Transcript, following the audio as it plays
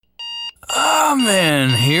Man,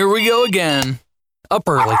 here we go again. Up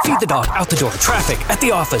early, feed the dog, out the door, traffic, at the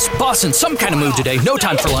office, boss in some kind of mood today, no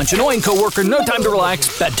time for lunch, annoying coworker, no time to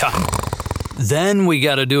relax, bedtime. Then we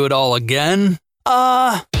gotta do it all again?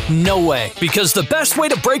 No way. Because the best way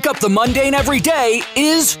to break up the mundane every day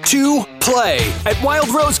is to play at Wild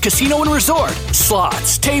Rose Casino and Resort.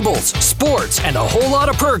 Slots, tables, sports, and a whole lot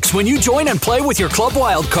of perks when you join and play with your Club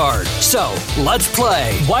Wild card. So, let's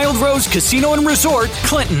play Wild Rose Casino and Resort,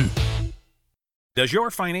 Clinton. Does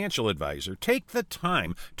your financial advisor take the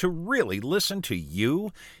time to really listen to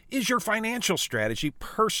you? Is your financial strategy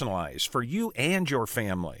personalized for you and your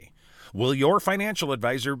family? Will your financial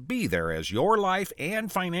advisor be there as your life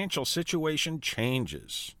and financial situation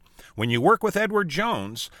changes? When you work with Edward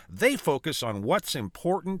Jones, they focus on what's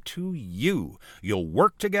important to you. You'll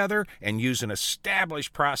work together and use an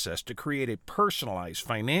established process to create a personalized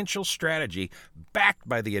financial strategy backed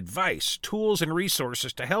by the advice, tools, and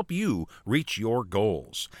resources to help you reach your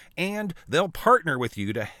goals. And they'll partner with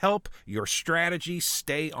you to help your strategy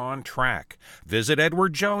stay on track. Visit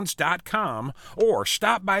edwardjones.com or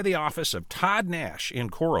stop by the office of Todd Nash in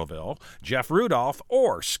Coralville, Jeff Rudolph,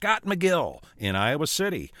 or Scott McGill in Iowa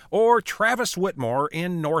City, or Travis Whitmore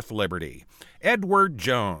in North Liberty. Edward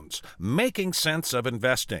Jones, making sense of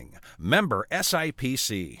investing. Member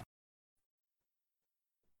SIPC.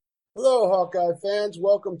 Hello, Hawkeye fans.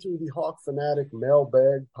 Welcome to the Hawk Fanatic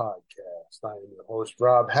Mailbag Podcast. I am your host,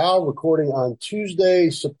 Rob Howe, recording on Tuesday,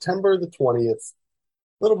 September the 20th, a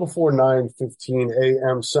little before 9:15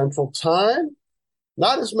 a.m. Central Time.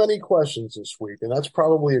 Not as many questions this week, and that's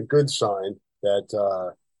probably a good sign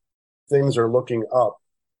that things are looking up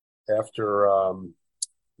after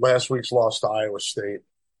last week's loss to Iowa State.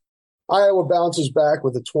 Iowa bounces back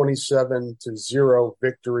with a 27-0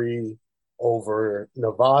 victory over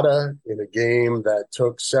Nevada in a game that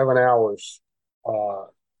took 7 hours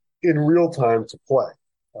in real time to play.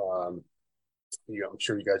 I'm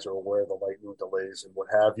sure you guys are aware of the lightning delays and what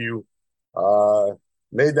have you.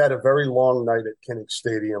 Made that a very long night at Kinnick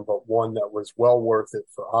Stadium, but one that was well worth it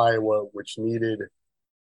for Iowa, which needed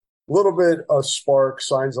a little bit of spark,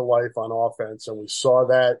 signs of life on offense, and we saw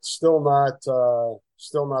that. Still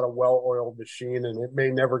not a well-oiled machine, and it may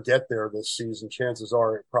never get there this season. Chances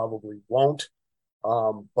are it probably won't.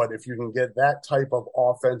 But if you can get that type of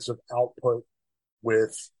offensive output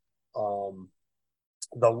with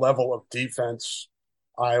the level of defense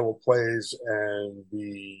Iowa plays and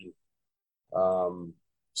the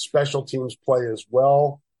special teams play as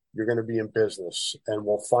well, you're going to be in business. And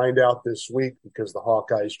we'll find out this week because the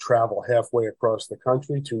Hawkeyes travel halfway across the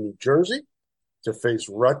country to New Jersey to face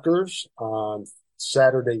Rutgers on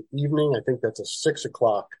Saturday evening. I think that's a 6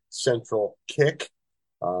 o'clock Central kick.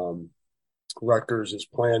 Rutgers is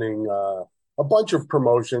planning a bunch of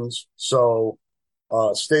promotions. So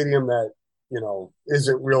stadium that,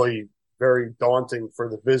 isn't really very daunting for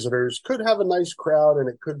the visitors. Could have a nice crowd, and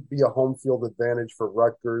it could be a home field advantage for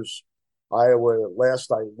Rutgers. Iowa, last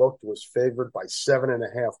I looked, was favored by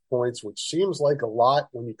 7.5 points, which seems like a lot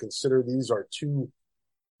when you consider these are two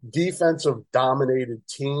defensive-dominated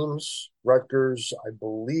teams. Rutgers, I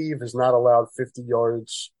believe, has not allowed 50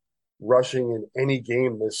 yards rushing in any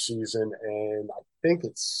game this season, and I think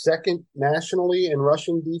it's second nationally in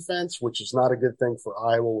rushing defense, which is not a good thing for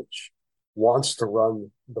Iowa, which wants to run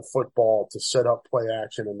the football to set up play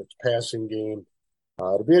action in its passing game.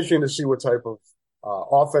 It'll be interesting to see what type of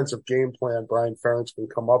offensive game plan Brian Ferentz can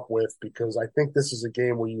come up with, because I think this is a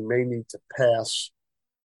game where you may need to pass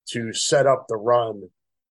to set up the run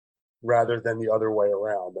rather than the other way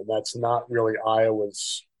around. And that's not really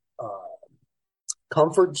Iowa's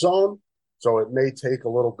comfort zone. So it may take a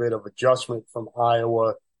little bit of adjustment from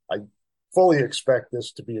Iowa. I fully expect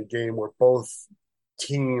this to be a game where both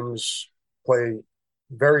teams play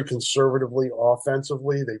very conservatively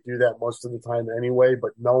offensively. They do that most of the time anyway,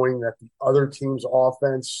 but knowing that the other team's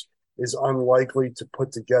offense is unlikely to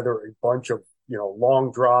put together a bunch of,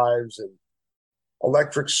 long drives and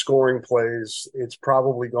electric scoring plays, it's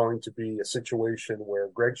probably going to be a situation where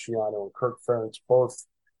Greg Schiano and Kirk Ferentz both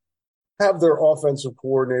have their offensive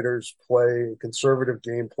coordinators play a conservative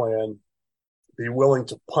game plan, be willing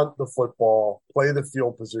to punt the football, play the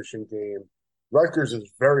field position game. Rutgers is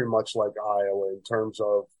very much like Iowa in terms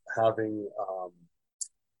of having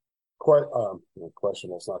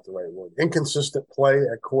questionable is not the right word, inconsistent play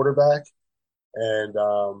at quarterback and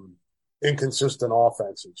inconsistent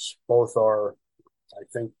offenses. Both are, I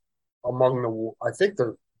think,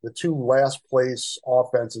 they're the two last place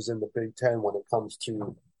offenses in the Big Ten when it comes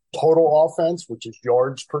to total offense, which is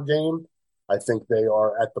yards per game. I think they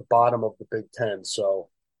are at the bottom of the Big Ten. So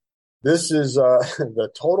This is the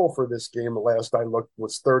total for this game. The last I looked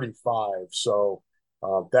was 35. So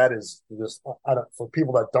that is just for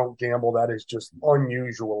people that don't gamble. That is just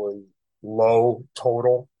unusually low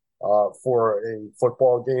total for a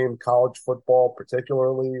football game, college football,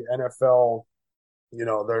 particularly NFL.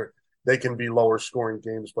 They can be lower scoring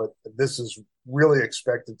games, but this is really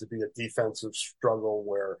expected to be a defensive struggle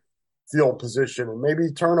where field position and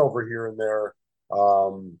maybe turnover here and there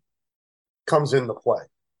comes into play.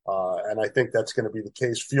 And I think that's going to be the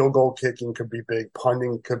case. Field goal kicking could be big.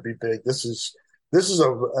 Punting could be big. This is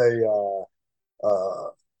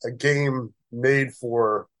a game made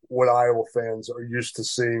for what Iowa fans are used to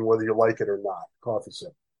seeing, whether you like it or not. Coffee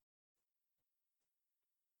sip.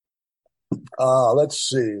 Let's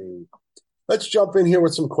see. Let's jump in here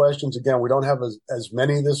with some questions. Again, we don't have as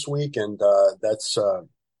many this week, and that's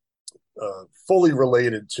fully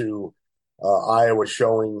related to Iowa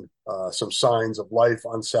showing some signs of life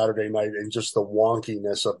on Saturday night and just the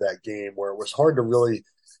wonkiness of that game where it was hard to really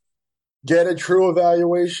get a true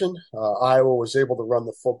evaluation. Iowa was able to run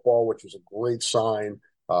the football, which was a great sign.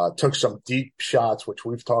 Took some deep shots, which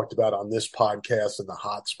we've talked about on this podcast and the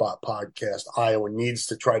Hotspot podcast. Iowa needs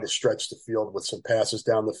to try to stretch the field with some passes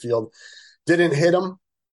down the field. Didn't hit them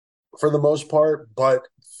for the most part, but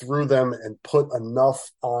threw them and put enough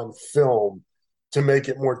on film to make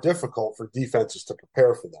it more difficult for defenses to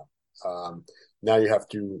prepare for them. Now you have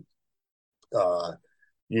to,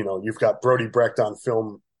 you've got Brody Brecht on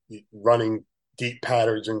film running deep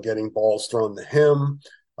patterns and getting balls thrown to him.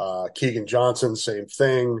 Keegan Johnson, same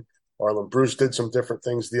thing. Arlen Bruce did some different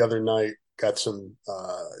things the other night. Got some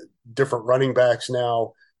different running backs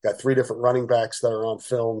now. Got 3 different running backs that are on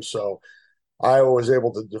film. So Iowa was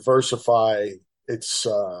able to diversify its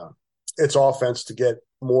offense to get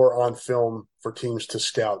more on film for teams to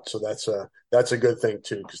scout. So that's a good thing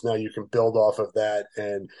too, because now you can build off of that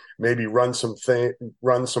and maybe run some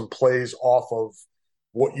plays off of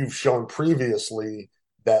what you've shown previously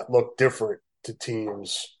that look different to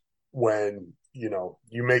teams when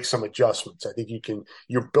you make some adjustments. I think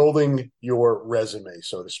you're building your resume,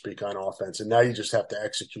 so to speak, on offense, and now you just have to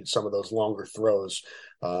execute some of those longer throws.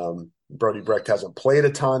 Brody Brecht hasn't played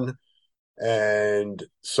a ton, and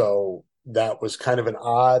so that was kind of an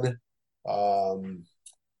odd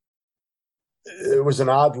it was an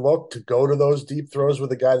odd look to go to those deep throws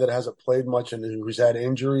with a guy that hasn't played much and who's had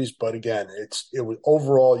injuries. But again, it was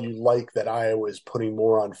overall, you like that Iowa is putting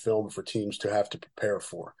more on film for teams to have to prepare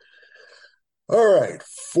for. All right.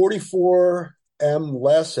 44M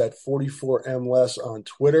Less at 44M Less on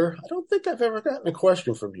Twitter. I don't think I've ever gotten a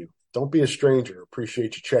question from you. Don't be a stranger.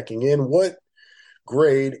 Appreciate you checking in. What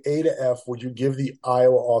grade, A to F, would you give the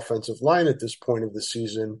Iowa offensive line at this point of the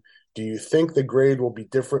season? Do you think the grade will be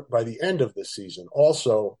different by the end of the season?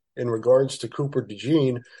 Also, in regards to Cooper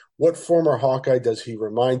DeJean, what former Hawkeye does he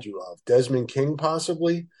remind you of? Desmond King,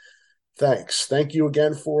 possibly? Thanks. Thank you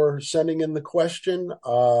again for sending in the question.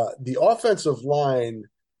 The offensive line,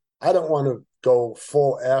 I don't want to go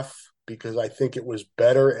full F because I think it was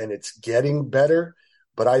better and it's getting better,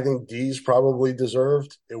 but I think D's probably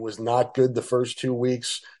deserved. It was not good the first 2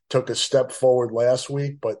 weeks, took a step forward last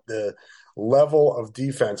week, but the level of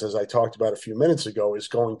defense, as I talked about a few minutes ago, is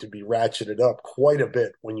going to be ratcheted up quite a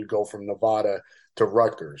bit when you go from Nevada to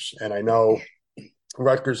Rutgers. And I know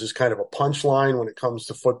Rutgers is kind of a punchline when it comes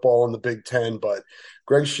to football in the Big Ten, but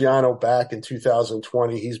Greg Schiano back in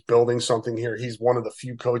 2020, he's building something here. He's one of the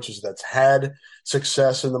few coaches that's had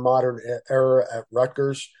success in the modern era at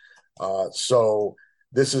Rutgers. So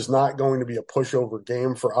this is not going to be a pushover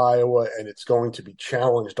game for Iowa, and it's going to be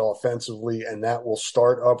challenged offensively, and that will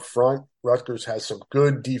start up front. Rutgers has some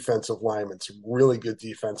good defensive linemen, some really good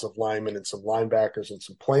defensive linemen, and some linebackers and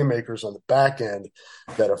some playmakers on the back end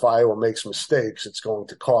that if Iowa makes mistakes, it's going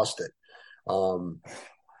to cost it.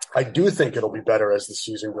 I do think it'll be better as the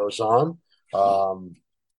season goes on.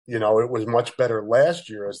 It was much better last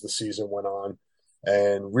year as the season went on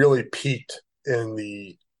and really peaked in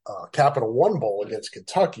the Capital One Bowl against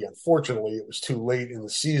Kentucky. Unfortunately, it was too late in the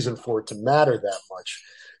season for it to matter that much.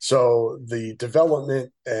 So the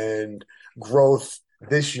development and growth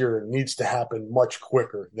this year needs to happen much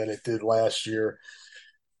quicker than it did last year.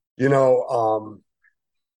 They're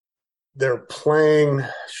playing,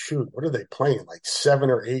 what are they playing? Like 7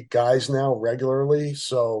 or 8 guys now regularly.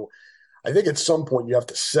 So I think at some point you have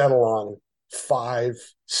to settle on 5,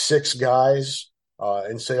 6 guys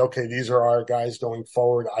and say, okay, these are our guys going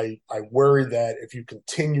forward. I worry that if you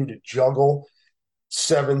continue to juggle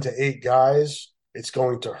 7 to 8 guys, it's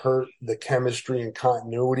going to hurt the chemistry and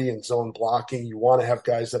continuity and zone blocking. You want to have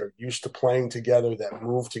guys that are used to playing together, that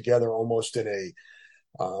move together almost in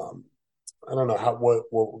a I don't know what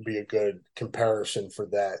would be a good comparison for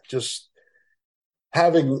that. Just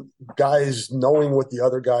having guys knowing what the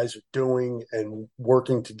other guys are doing and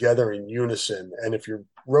working together in unison. And if you're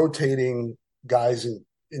rotating guys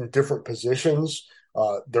in different positions,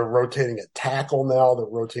 they're rotating at tackle now, they're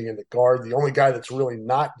rotating in the guard. The only guy that's really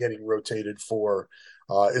not getting rotated for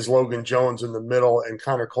is Logan Jones in the middle, and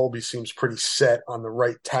Connor Colby seems pretty set on the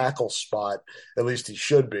right tackle spot. At least he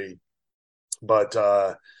should be. But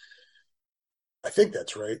I think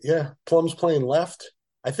that's right. Yeah, Plum's playing left.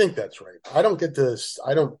 I think that's right. I don't get to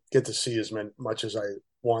see as much as I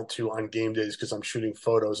want to on game days because I'm shooting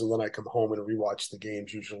photos, and then I come home and rewatch the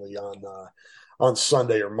games usually on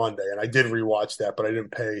Sunday or Monday. And I did rewatch that, but I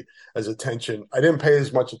didn't pay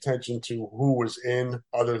as much attention to who was in,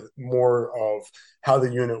 more of how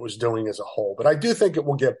the unit was doing as a whole. But I do think it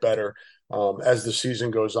will get better as the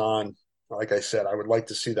season goes on. Like I said, I would like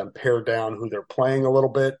to see them pare down who they're playing a little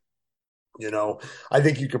bit. I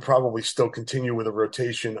think you could probably still continue with a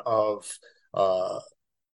rotation of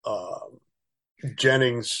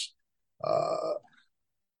Jennings.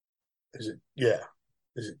 Is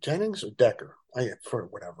it Jennings or Decker? I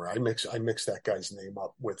mix that guy's name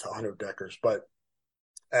up with Hunter Decker's. But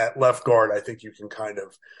at left guard, I think you can kind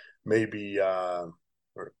of maybe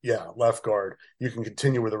left guard. You can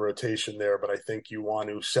continue with a rotation there, but I think you want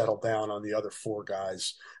to settle down on the other four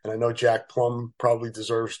guys. And I know Jack Plum probably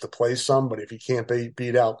deserves to play some, but if he can't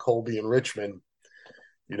beat out Colby and Richmond,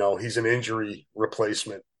 he's an injury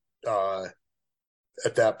replacement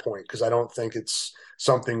at that point, because I don't think it's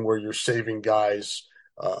something where you're saving guys,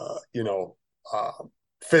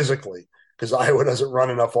 physically, because Iowa doesn't run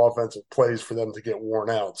enough offensive plays for them to get worn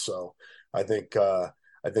out. So I think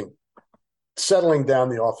settling down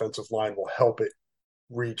the offensive line will help it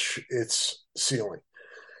reach its ceiling.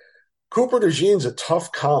 Cooper DeJean's a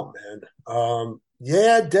tough comp, man.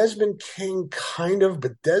 Desmond King kind of,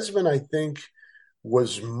 but Desmond, I think,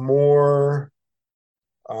 was more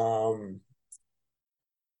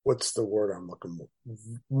what's the word I'm looking for?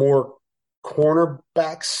 More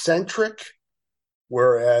cornerback centric,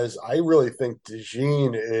 whereas I really think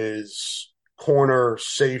DeJean is corner,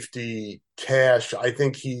 safety, cash. I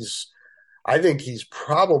think he's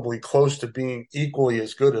probably close to being equally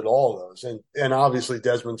as good at all those. And obviously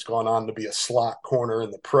Desmond's gone on to be a slot corner in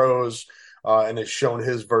the pros and has shown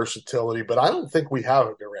his versatility. But I don't think we have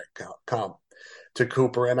a direct comp to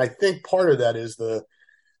Cooper. And I think part of that is the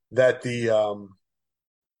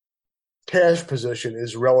cash position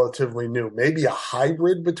is relatively new. Maybe a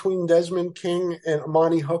hybrid between Desmond King and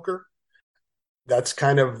Amani Hooker. That's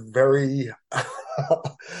kind of very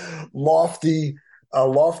lofty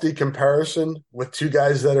comparison with two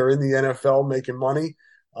guys that are in the NFL making money.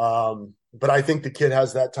 But I think the kid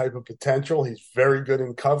has that type of potential. He's very good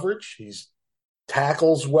in coverage. He's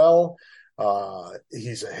tackles well.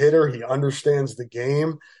 He's a hitter. He understands the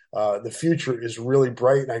game. The future is really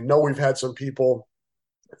bright. And I know we've had some people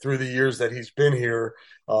through the years that he's been here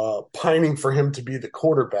pining for him to be the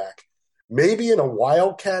quarterback. Maybe in a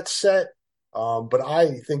Wildcat set, but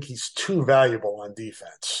I think he's too valuable on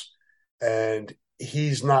defense. And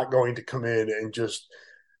he's not going to come in and just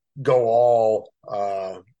go all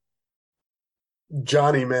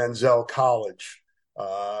Johnny Manziel college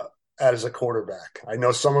as a quarterback. I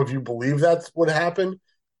know some of you believe that would happen,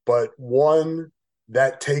 but one,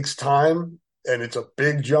 that takes time, and it's a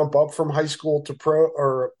big jump up from high school to pro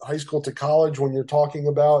or high school to college when you're talking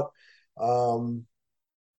about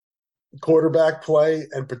quarterback play,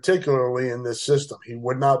 and particularly in this system. He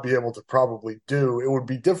would not be able to probably do. It would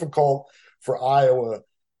be difficult for Iowa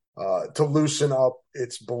to loosen up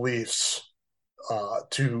its beliefs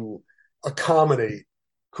to accommodate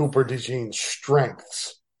Cooper DeJean's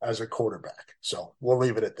strengths as a quarterback. So we'll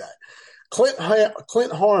leave it at that. Clint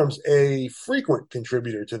Harms, a frequent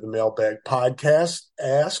contributor to the Mailbag podcast,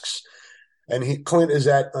 asks, and Clint is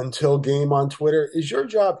at Until Game on Twitter, is your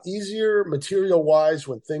job easier material-wise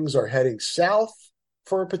when things are heading south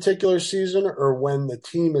for a particular season or when the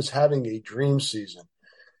team is having a dream season?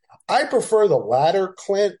 I prefer the latter,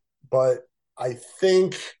 Clint, but I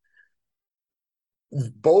think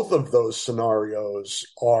both of those scenarios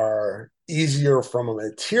are easier from a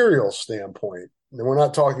material standpoint. And we're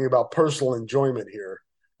not talking about personal enjoyment here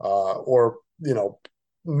or,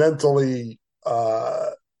 mentally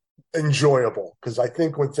enjoyable. Because I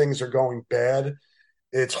think when things are going bad,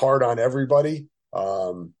 it's hard on everybody.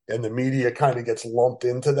 And the media kind of gets lumped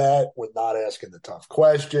into that with not asking the tough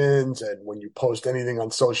questions. And when you post anything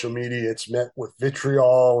on social media, it's met with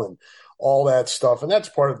vitriol and all that stuff. And that's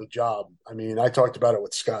part of the job. I mean, I talked about it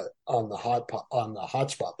with Scott on the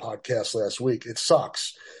Hotspot podcast last week. It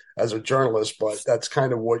sucks. as a journalist, but that's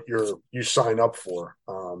kind of what you sign up for.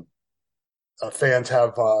 Fans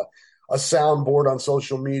have a soundboard on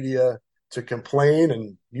social media to complain,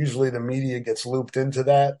 and usually the media gets looped into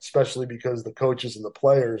that, especially because the coaches and the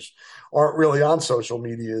players aren't really on social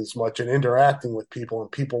media as much and interacting with people, and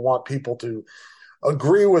people want people to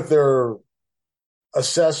agree with their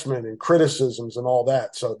assessment and criticisms and all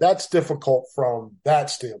that. So that's difficult from that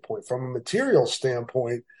standpoint. From a material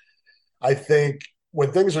standpoint, I think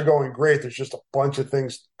when things are going great, there's just a bunch of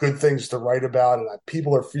things, good things to write about, and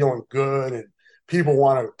people are feeling good, and people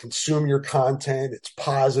want to consume your content. It's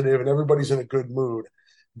positive, and everybody's in a good mood.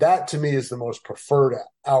 That, to me, is the most preferred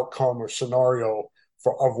outcome or scenario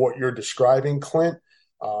of what you're describing, Clint.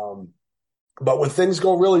 But when things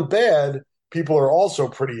go really bad, people are also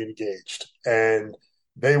pretty engaged, and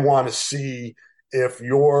they want to see if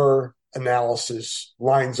your analysis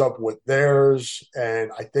lines up with theirs.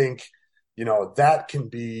 And I think, that can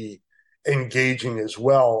be engaging as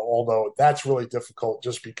well, although that's really difficult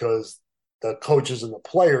just because the coaches and the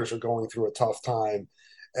players are going through a tough time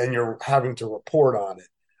and you're having to report on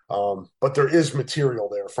it. But there is material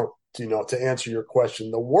there to answer your question.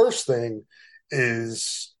 The worst thing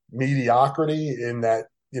is mediocrity in that,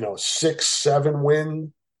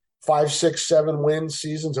 5, 6, 7 win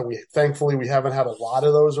seasons. And thankfully we haven't had a lot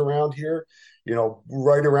of those around here,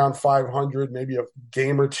 right around 500, maybe a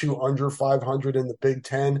game or two under 500 in the Big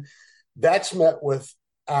Ten. That's met with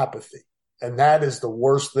apathy. And that is the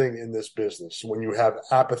worst thing in this business when you have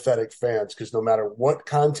apathetic fans, because no matter what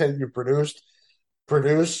content you produce,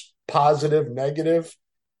 positive, negative,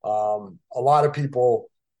 a lot of people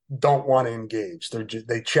don't want to engage.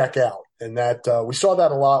 They check out. And that we saw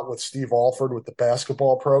that a lot with Steve Alford with the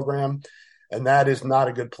basketball program. And that is not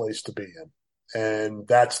a good place to be in. And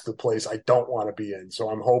that's the place I don't want to be in. So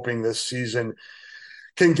I'm hoping this season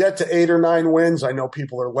can get to 8 or 9 wins. I know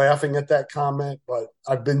people are laughing at that comment, but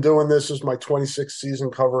I've been doing this as my 26th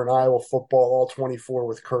season covering Iowa football, all 24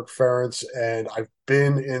 with Kirk Ferentz. And I've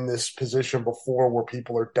been in this position before where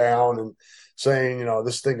people are down and saying,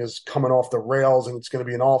 this thing is coming off the rails and it's going to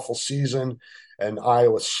be an awful season. And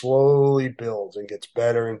Iowa slowly builds and gets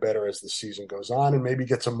better and better as the season goes on and maybe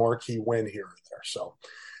gets a marquee win here and there. So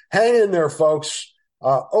hang in there, folks.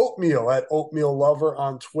 Oatmeal at Oatmeal Lover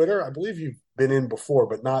on Twitter. I believe you've been in before,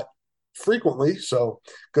 but not frequently. So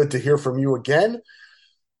good to hear from you again.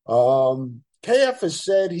 KF has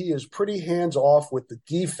said he is pretty hands-off with the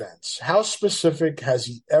defense. How specific has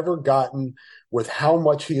he ever gotten with how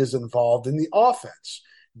much he is involved in the offense?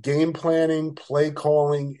 Game planning, play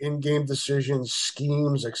calling, in-game decisions,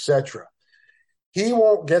 schemes, etc. He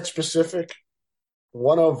won't get specific.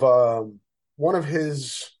 One of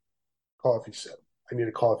his coffee sip. I need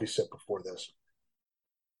a coffee sip before this.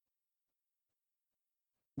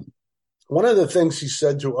 One of the things he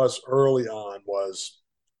said to us early on was,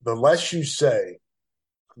 the less you say,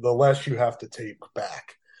 the less you have to take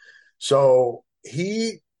back. So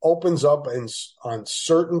he opens up on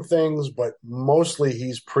certain things, but mostly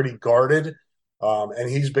he's pretty guarded. And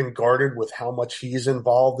he's been guarded with how much he's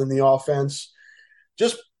involved in the offense.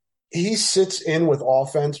 He sits in with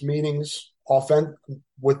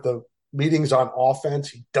with the meetings on offense.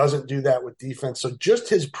 He doesn't do that with defense. So just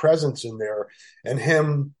his presence in there and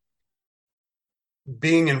him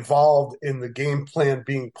being involved in the game plan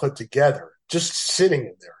being put together, just sitting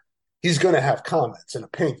in there, he's going to have comments and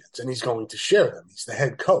opinions, and he's going to share them. He's the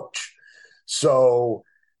head coach. So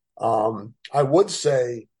I would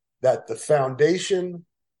say that the foundation,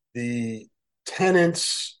 the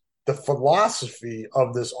tenets, the philosophy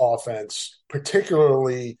of this offense,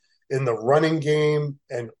 particularly in the running game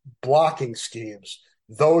and blocking schemes,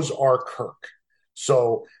 those are Kirk.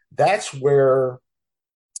 So that's where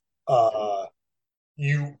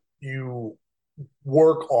you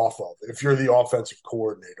work off of if you're the offensive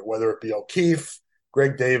coordinator, whether it be O'Keefe,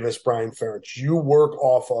 Greg Davis, Brian Ferentz. You work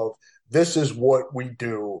off of, this is what we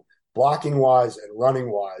do, blocking-wise and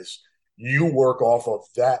running-wise. You work off of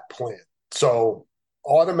that plan. So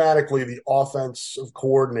automatically the offensive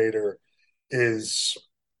coordinator is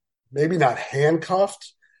maybe not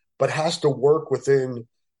handcuffed, but has to work within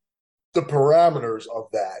the parameters of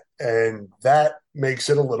that. And that makes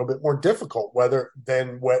it a little bit more difficult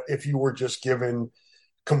if you were just given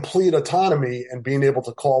complete autonomy and being able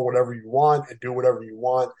to call whatever you want and do whatever you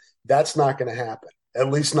want. That's not going to happen, at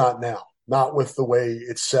least not now, not with the way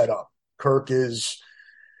it's set up. Kirk is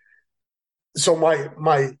 – so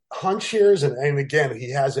my hunch here is, and again,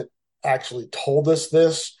 he hasn't actually told us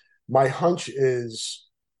this, my hunch is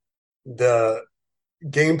the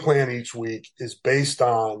game plan each week is based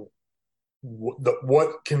on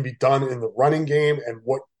what can be done in the running game and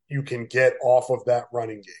what you can get off of that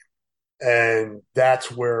running game. And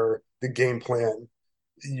that's where the game plan,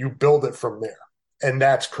 you build it from there. And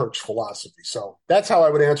that's Kirk's philosophy. So that's how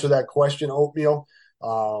I would answer that question, Oatmeal.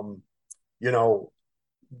 You know,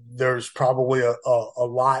 there's probably a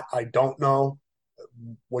lot I don't know,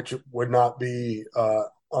 which would not be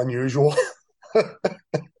unusual.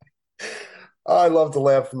 I love to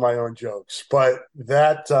laugh at my own jokes, but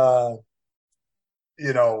that,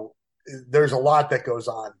 there's a lot that goes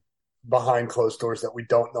on behind closed doors that we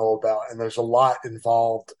don't know about. And there's a lot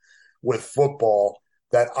involved with football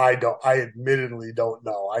that I admittedly don't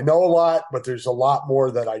know. I know a lot, but there's a lot more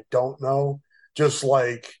that I don't know. Just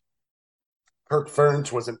like Kirk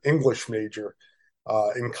Ferentz was an English major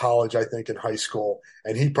in college, I think in high school,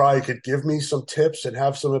 and he probably could give me some tips and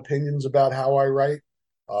have some opinions about how I write.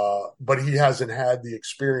 But he hasn't had the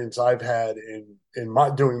experience I've had in my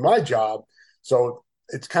doing my job. So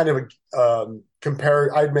it's kind of a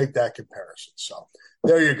I'd make that comparison. So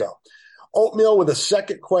there you go. Oatmeal with a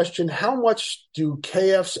second question. How much do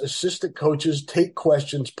KF's assistant coaches take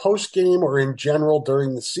questions post-game or in general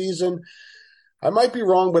during the season? I might be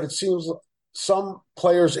wrong, but it seems some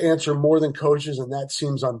players answer more than coaches, and that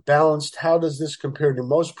seems unbalanced. How does this compare to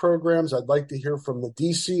most programs? I'd like to hear from the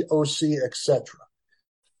DC, OC, etc.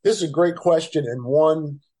 This is a great question, and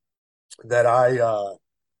one that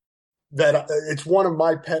it's one of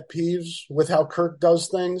my pet peeves with how Kirk does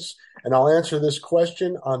things. And I'll answer this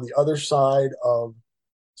question on the other side of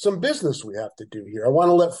some business we have to do here. I want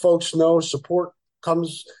to let folks know support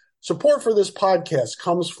for this podcast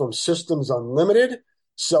comes from Systems Unlimited,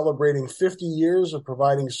 celebrating 50 years of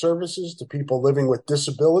providing services to people living with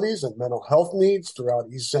disabilities and mental health needs throughout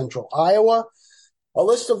East Central Iowa. A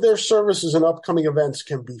list of their services and upcoming events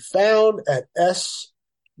can be found at SUI.org.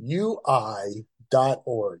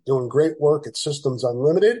 Doing great work at Systems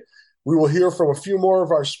Unlimited. We will hear from a few more of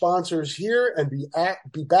our sponsors here and be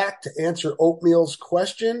back to answer Oatmeal's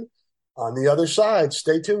question on the other side.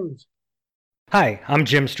 Stay tuned. Hi, I'm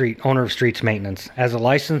Jim Street, owner of Streets Maintenance. As a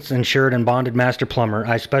licensed, insured, and bonded master plumber,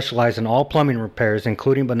 I specialize in all plumbing repairs,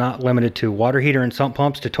 including but not limited to water heater and sump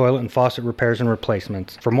pumps to toilet and faucet repairs and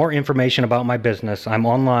replacements. For more information about my business, I'm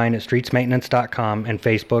online at streetsmaintenance.com and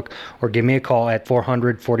Facebook, or give me a call at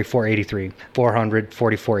 400-4483,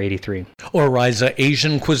 400-4483. Oriza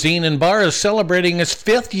Asian Cuisine and Bar is celebrating its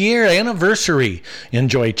 5th year anniversary.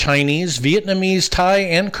 Enjoy Chinese, Vietnamese, Thai,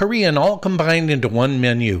 and Korean all combined into one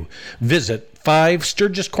menu. Visit 5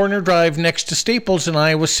 Sturgis Corner Drive next to Staples in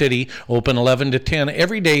Iowa City. Open 11 to 10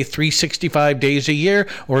 every day, 365 days a year,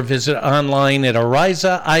 or visit online at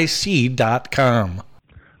orizaic.com.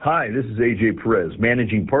 Hi, this is AJ Perez,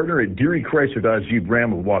 managing partner at Deary Chrysler Dodge Jeep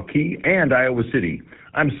Ram of Waukee and Iowa City.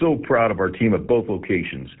 I'm so proud of our team at both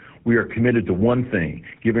locations. We are committed to one thing,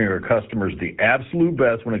 giving our customers the absolute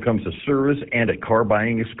best when it comes to service and a car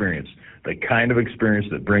buying experience, the kind of experience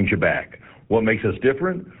that brings you back. What makes us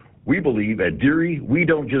different? We believe at Deary, we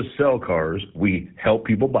don't just sell cars, we help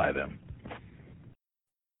people buy them.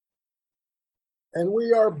 And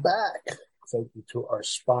we are back. Thank you to our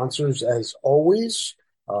sponsors, as always.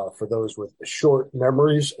 For those with short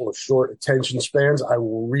memories or short attention spans, I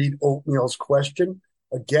will read Oatmeal's question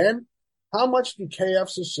again. How much do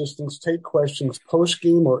KF's assistants take questions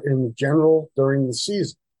post-game or in general during the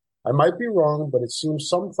season? I might be wrong, but it seems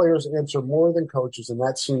some players answer more than coaches, and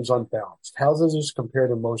that seems unbalanced. How does this compare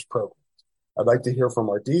to most programs? I'd like to hear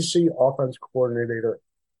from our DC, offense coordinator,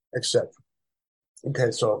 etc.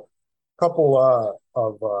 Okay, so a couple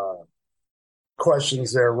of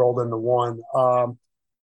questions there rolled into one.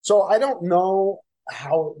 So I don't know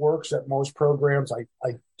how it works at most programs. I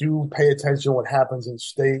do pay attention to what happens in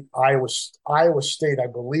state. Iowa State, I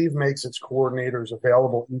believe, makes its coordinators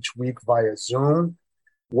available each week via Zoom.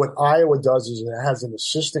 What Iowa does is it has a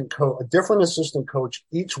different assistant coach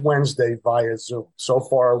each Wednesday via Zoom. So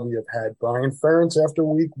far, we have had Brian Ferentz after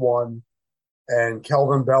week 1 and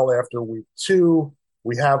Kelvin Bell after week 2.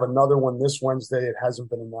 We have another one this Wednesday. It hasn't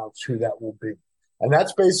been announced who that will be. And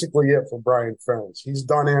that's basically it for Brian Ferentz. He's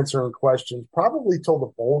done answering questions probably till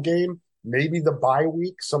the bowl game, maybe the bye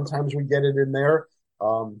week. Sometimes we get it in there.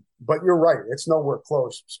 But you're right. It's nowhere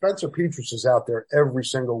close. Spencer Petras is out there every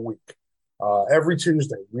single week. Every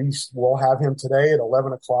Tuesday. We'll have him today at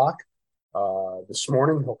 11 o'clock. This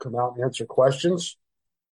morning, he'll come out and answer questions.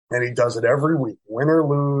 And he does it every week. Win or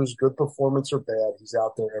lose, good performance or bad, he's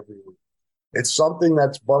out there every week. It's something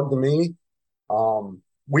that's bugged me.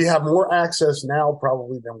 We have more access now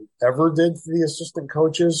probably than we ever did for the assistant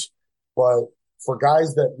coaches. But for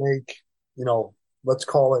guys that make, let's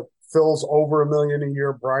call it Phil's over $1 million a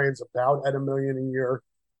year, Brian's about at $1 million a year,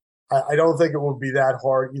 I don't think it would be that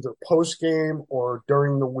hard either post-game or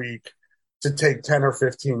during the week to take 10 or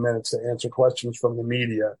 15 minutes to answer questions from the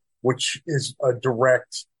media, which is a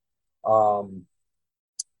direct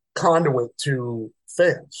conduit to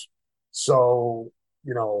fans. So,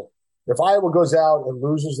 if Iowa goes out and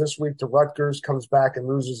loses this week to Rutgers, comes back and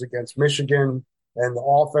loses against Michigan, and the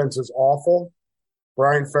offense is awful,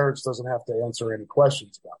 Brian Ferentz doesn't have to answer any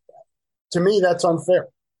questions about that. To me, that's unfair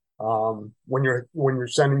when you're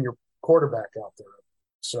sending your quarterback out there.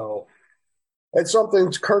 So it's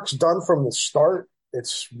something Kirk's done from the start.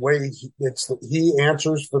 He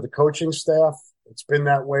answers for the coaching staff. It's been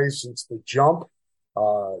that way since the jump.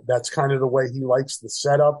 That's kind of the way he likes the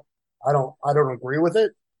setup. I don't agree with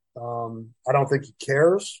it. I don't think he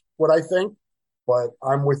cares what I think, but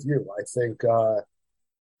I'm with you. I think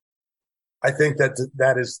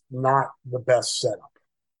that is not the best setup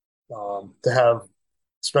to have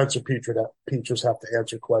Spencer Petras have to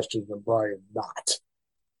answer questions and Brian not.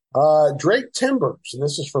 Drake Timbers, and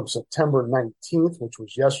this is from September 19th, which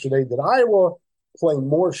was yesterday. Did Iowa play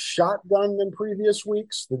more shotgun than previous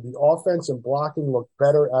weeks? Did the offense and blocking look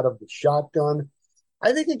better out of the shotgun?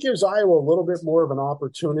 I think it gives Iowa a little bit more of an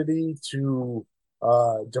opportunity to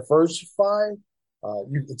diversify.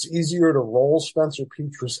 It's easier to roll Spencer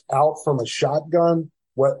Petras out from a shotgun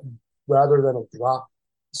rather than a drop,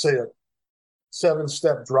 say a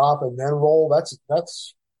 7-step drop and then roll. That's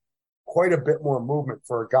quite a bit more movement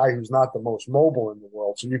for a guy who's not the most mobile in the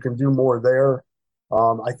world. So you can do more there.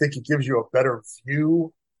 I think it gives you a better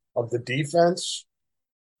view of the defense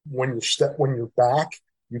when you're back.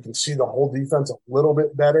 You can see the whole defense a little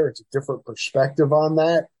bit better. It's a different perspective on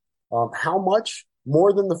that. How much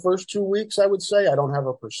more than the first 2 weeks? I would say I don't have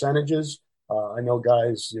percentages. I know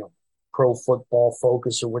guys, Pro Football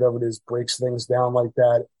Focus or whatever it is breaks things down like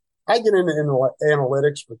that. I get into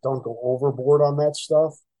analytics, but don't go overboard on that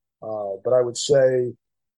stuff. But I would say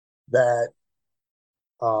that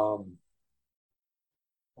from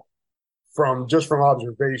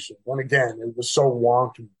observation, and again, it was so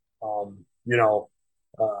wonky,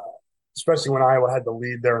 especially when Iowa had the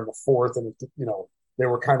lead there in the fourth, and it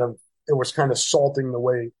was kind of salting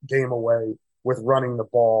the game away with running the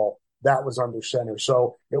ball. That was under center.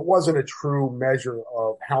 So it wasn't a true measure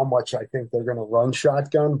of how much I think they're going to run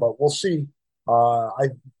shotgun, but we'll see.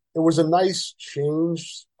 It was a nice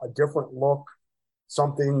change, a different look,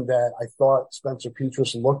 something that I thought Spencer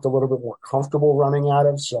Petras looked a little bit more comfortable running out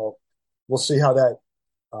of. So we'll see how that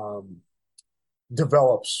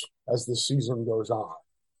develops as the season goes on.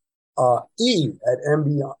 Eve at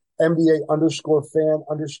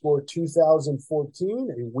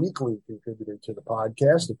NBA_fan_2014, a weekly contributor to the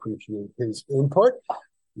podcast. Appreciate his input.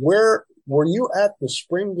 Where were you at the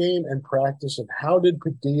spring game and practice, and how did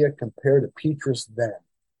Padilla compare to Petras then?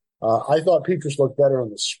 I thought Petras looked better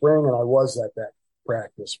in the spring, and I was at that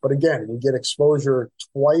practice. But again, we get exposure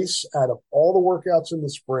twice out of all the workouts in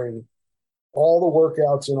the spring, all the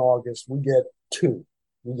workouts in August. We get 2.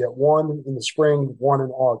 We get 1 in the spring, 1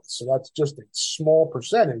 in August. So that's just a small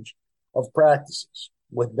percentage of practices.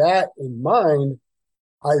 With that in mind,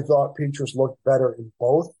 I thought Petras looked better in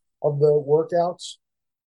both of the workouts.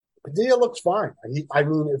 Padilla looks fine. I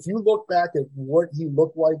mean, if you look back at what he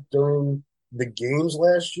looked like during the games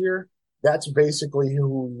last year, that's basically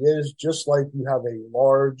who he is, just like you have a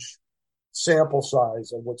large sample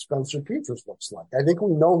size of what Spencer Petras looks like. I think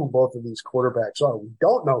we know who both of these quarterbacks are. We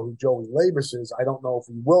don't know who Joey Labus is. I don't know if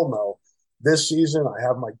we will know this season. I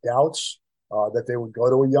have my doubts that they would go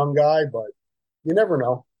to a young guy, but you never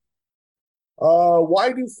know.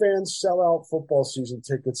 Why do fans sell out football season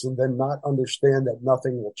tickets and then not understand that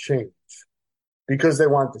nothing will change? Because they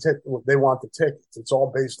want the tickets. It's all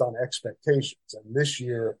based on expectations. And this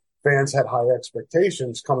year, fans had high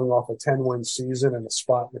expectations coming off a 10-win season and a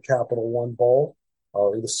spot in the Capital One Bowl,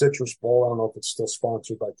 or the Citrus Bowl. I don't know if it's still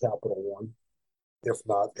sponsored by Capital One. If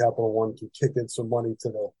not, Capital One can kick in some money to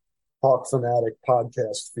the Hawk Fanatic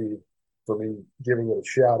podcast feed for me giving it a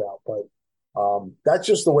shout out. But that's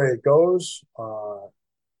just the way it goes.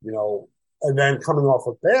 And then coming off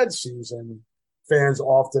a bad season, fans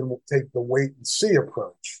often will take the wait and see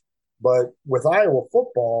approach. But with Iowa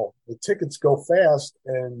football, the tickets go fast,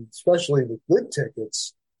 and especially the good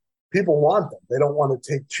tickets, people want them. They don't want to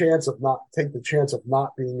take the chance of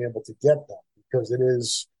not being able to get them, because it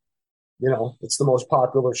is, it's the most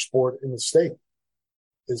popular sport in the state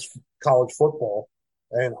is college football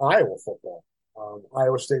and Iowa football.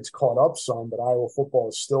 Iowa State's caught up some, but Iowa football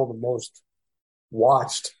is still the most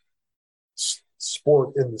watched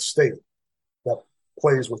sport in the state that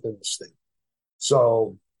plays within the state.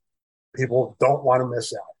 So people don't want to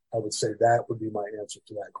miss out. I would say that would be my answer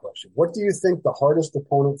to that question. What do you think the hardest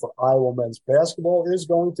opponent for Iowa men's basketball is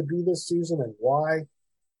going to be this season, and why?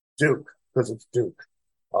 Duke. because it's Duke,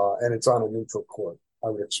 and it's on a neutral court. I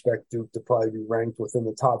would expect Duke to probably be ranked within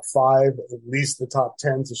the top 5, at least the top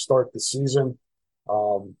 10 to start the season.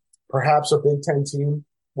 Perhaps a Big Ten team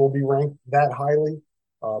will be ranked that highly,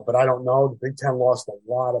 but I don't know. The Big Ten lost a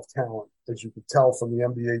lot of talent, as you could tell from the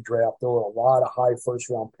NBA draft. There were a lot of high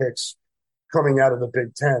first-round picks coming out of the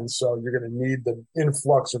Big Ten, so you're going to need the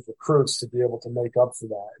influx of recruits to be able to make up for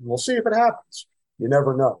that. And we'll see if it happens. You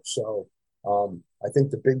never know. So I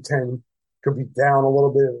think the Big Ten could be down a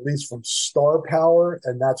little bit, at least from star power,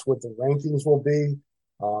 and that's what the rankings will be.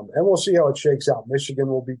 And we'll see how it shakes out. Michigan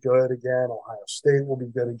will be good again. Ohio State will be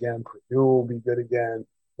good again. Purdue will be good again.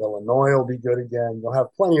 Illinois will be good again. You'll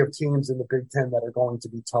have plenty of teams in the Big Ten that are going to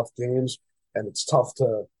be tough games, and it's tough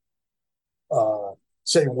to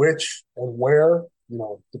say which and where,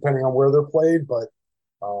 depending on where they're played. But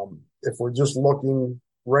if we're just looking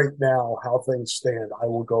right now how things stand, I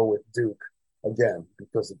will go with Duke again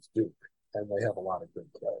because it's Duke, and they have a lot of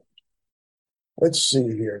good players. Let's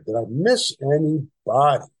see here. Did I miss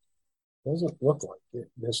anybody? Doesn't look like it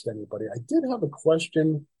missed anybody. I did have a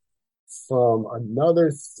question from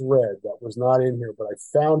another thread that was not in here, but I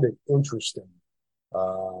found it interesting.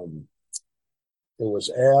 It was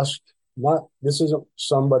asked, this isn't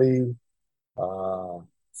somebody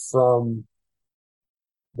from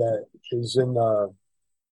that is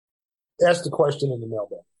asked the question in the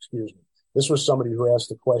mailbag, excuse me. This was somebody who asked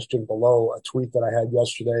a question below a tweet that I had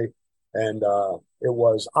yesterday. And it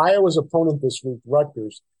was, Iowa's opponent this week,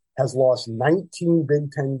 Rutgers, has lost 19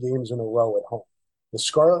 Big Ten games in a row at home. The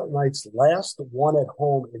Scarlet Knights last won at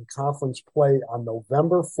home in conference play on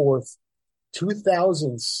November 4th,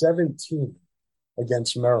 2017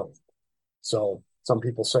 against Maryland. So some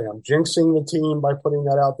people say I'm jinxing the team by putting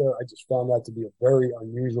that out there. I just found that to be a very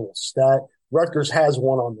unusual stat. Rutgers has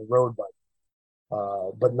won on the road,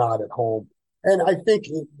 but not at home. And I think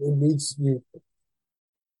it needs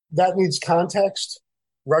that needs context.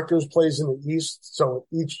 Rutgers plays in the East, so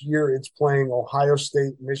each year it's playing Ohio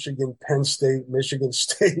State, Michigan, Penn State, Michigan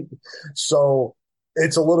State. So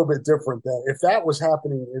it's a little bit different. If that was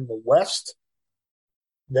happening in the West,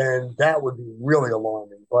 then that would be really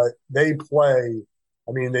alarming. But they play,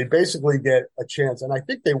 they basically get a chance, and I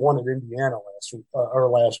think they won at Indiana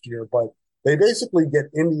last year, but they basically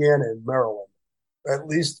get Indiana and Maryland, at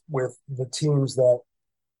least with the teams that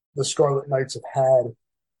the Scarlet Knights have had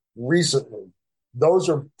recently. Those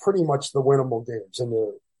are pretty much the winnable games, and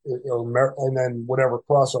then whatever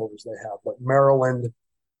crossovers they have. But Maryland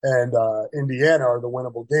and Indiana are the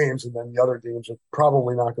winnable games, and then the other games are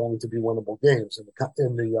probably not going to be winnable games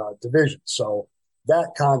in the division. So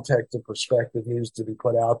that context and perspective needs to be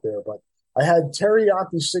put out there. But I had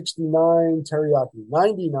Teriyaki69,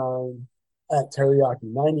 Teriyaki99 at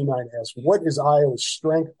Teriyaki99 ask, what is Iowa's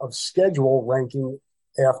strength of schedule ranking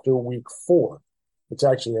after week 4? It's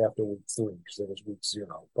actually after week 3 because it was week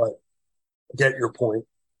 0. But get your point.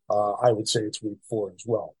 I would say it's week 4 as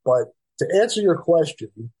well. But to answer your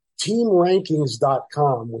question,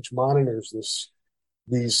 TeamRankings.com, which monitors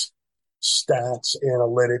these stats,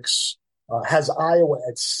 analytics, has Iowa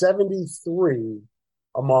at 73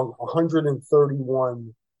 among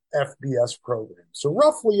 131 FBS programs. So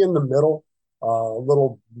roughly in the middle, a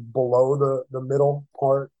little below the middle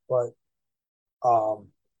part, but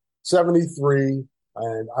 73.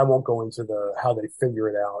 And I won't go into how they figure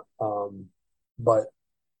it out. But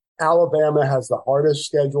Alabama has the hardest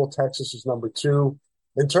schedule. Texas is number 2.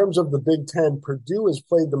 In terms of the Big Ten, Purdue has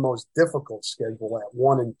played the most difficult schedule at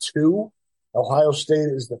 1 and 2. Ohio State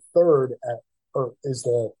is the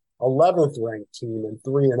 11th ranked team and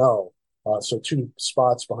 3-0. So 2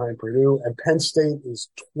 spots behind Purdue. And Penn State is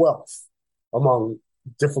 12th among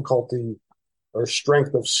difficulty or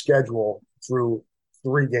strength of schedule through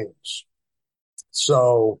 3 games.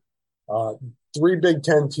 So 3 Big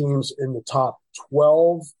Ten teams in the top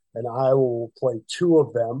 12, and Iowa will play 2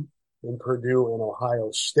 of them in Purdue and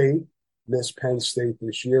Ohio State. Miss Penn State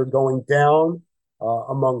this year. Going down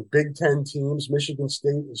among Big Ten teams, Michigan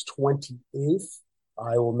State is 28th.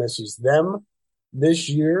 Iowa misses them this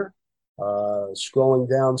year. Scrolling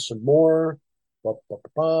down some more.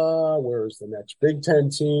 Where's the next Big Ten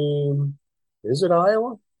team? Is it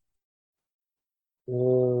Iowa?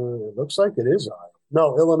 It looks like it is Iowa.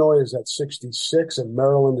 No, Illinois is at 66 and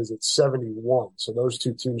Maryland is at 71. So those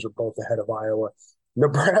 2 teams are both ahead of Iowa.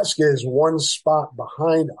 Nebraska is 1 spot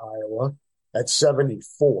behind Iowa at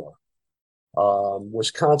 74.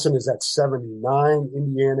 Wisconsin is at 79.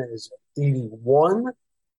 Indiana is at 81.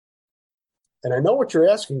 And I know what you're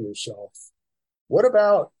asking yourself. What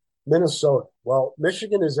about Minnesota? Well,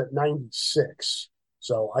 Michigan is at 96.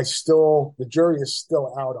 So the jury is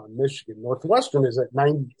still out on Michigan. Northwestern is at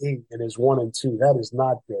 98 and is 1-2. That is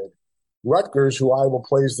not good. Rutgers, who Iowa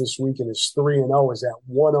plays this week and is 3-0, is at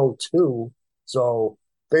 102. So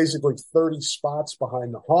basically 30 spots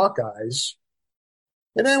behind the Hawkeyes.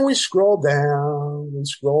 And then we scroll down and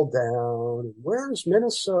scroll down. And where's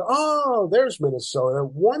Minnesota? Oh, there's Minnesota.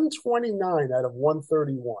 129 out of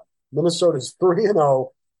 131. Minnesota's 3-0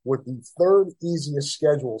 with the third easiest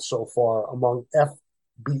schedule so far among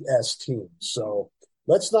FBS teams. So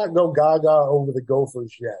let's not go gaga over the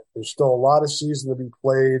Gophers yet. There's still a lot of season to be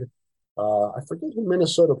played. I forget who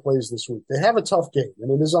Minnesota plays this week. They have a tough game,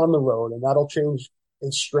 and it is on the road, and that'll change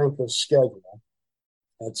its strength of schedule.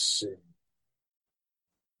 Let's see.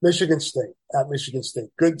 Michigan State, at Michigan State.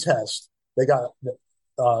 Good test. They got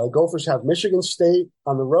Gophers have Michigan State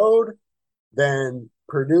on the road, then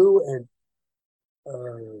Purdue at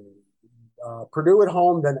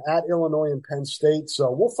home, then at Illinois and Penn State.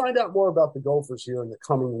 So we'll find out more about the Gophers here in the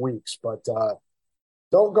coming weeks. But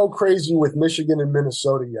don't go crazy with Michigan and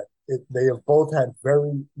Minnesota yet. They have both had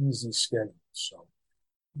very easy schedules. So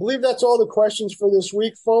I believe that's all the questions for this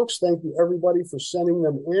week, folks. Thank you, everybody, for sending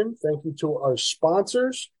them in. Thank you to our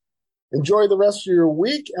sponsors. Enjoy the rest of your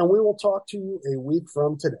week, and we will talk to you a week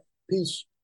from today. Peace.